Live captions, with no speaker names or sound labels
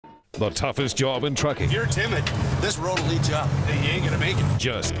The toughest job in trucking. If you're timid, this road will lead you up. You ain't gonna make it.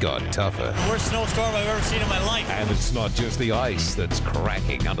 Just got tougher. The worst snowstorm I've ever seen in my life. And it's not just the ice that's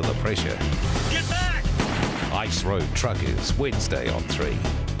cracking under the pressure. Get back! Ice Road Truckers, Wednesday on 3.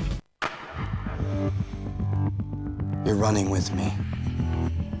 You're running with me.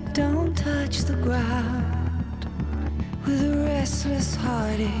 Don't touch the ground with a restless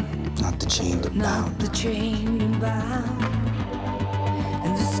hearted. Not the chained and bound. Not the chained and bound.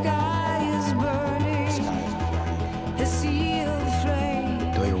 And the sky is burning. A sea of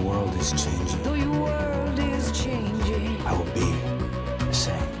flame. Though your world is changing, Though your world is changing. I will be the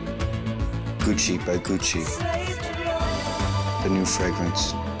same. Gucci by Gucci. The new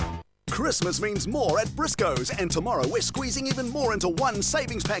fragrance. Christmas means more at Briscoe's, and tomorrow we're squeezing even more into one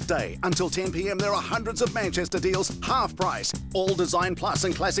Savings Pack Day. Until 10 p.m. there are hundreds of Manchester deals, half price. All Design Plus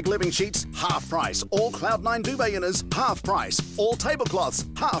and Classic Living sheets, half price. All Cloud9 duvet inners, half price. All tablecloths,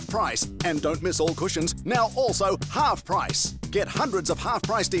 half price. And don't miss all cushions, now also half price. Get hundreds of half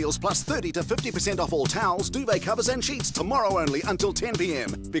price deals plus 30 to 50% off all towels, duvet covers and sheets tomorrow only until 10 p.m.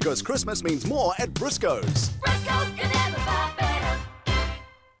 Because Christmas means more at Briscoe's. Briscoe's can never buy better.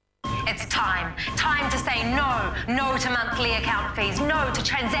 It's time to say no. No to monthly account fees, no to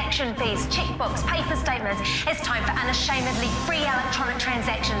transaction fees, checkbooks, paper statements. It's time for unashamedly free electronic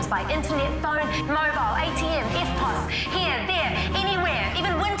transactions by internet, phone, mobile, ATM, EFTPOS, here, there, anywhere,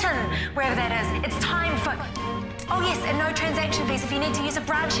 even Winton, wherever that is. It's time for... Oh yes, and no transaction fees if you need to use a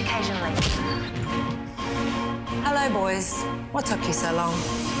branch occasionally. Hello, boys. What took you so long?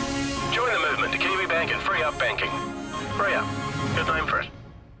 Join the movement to Kiwi Bank and free up banking. Free up. Good name for it.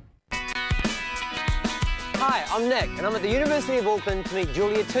 Hi, I'm Nick, and I'm at the University of Auckland to meet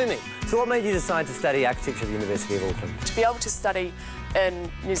Julia Toomey. So what made you decide to study architecture at the University of Auckland? To be able to study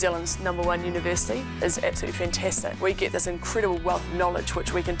in New Zealand's #1 university is absolutely fantastic. We get this incredible wealth of knowledge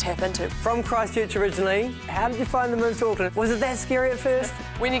which we can tap into. From Christchurch originally, how did you find the move to Auckland? Was it that scary at first?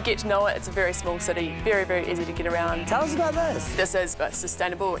 When you get to know it, it's a very small city, very, very easy to get around. Tell us about this. This is a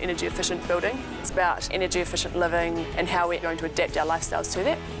sustainable, energy-efficient building. It's about energy-efficient living and how we're going to adapt our lifestyles to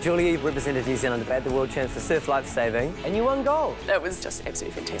that. Julia, you represented New Zealand at the World Champs for Surf Life Saving, and you won gold. It was just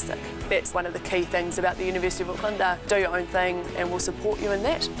absolutely fantastic. That's one of the key things about the University of Auckland. Do your own thing and we'll support you in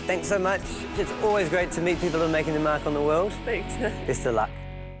that. Thanks so much. It's always great to meet people who are making their mark on the world. Thanks. Best of luck.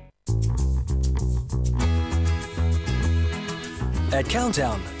 At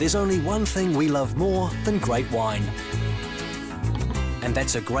Countdown, there's only one thing we love more than great wine. And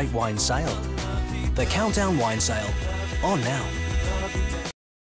that's a great wine sale. The Countdown Wine Sale. On now.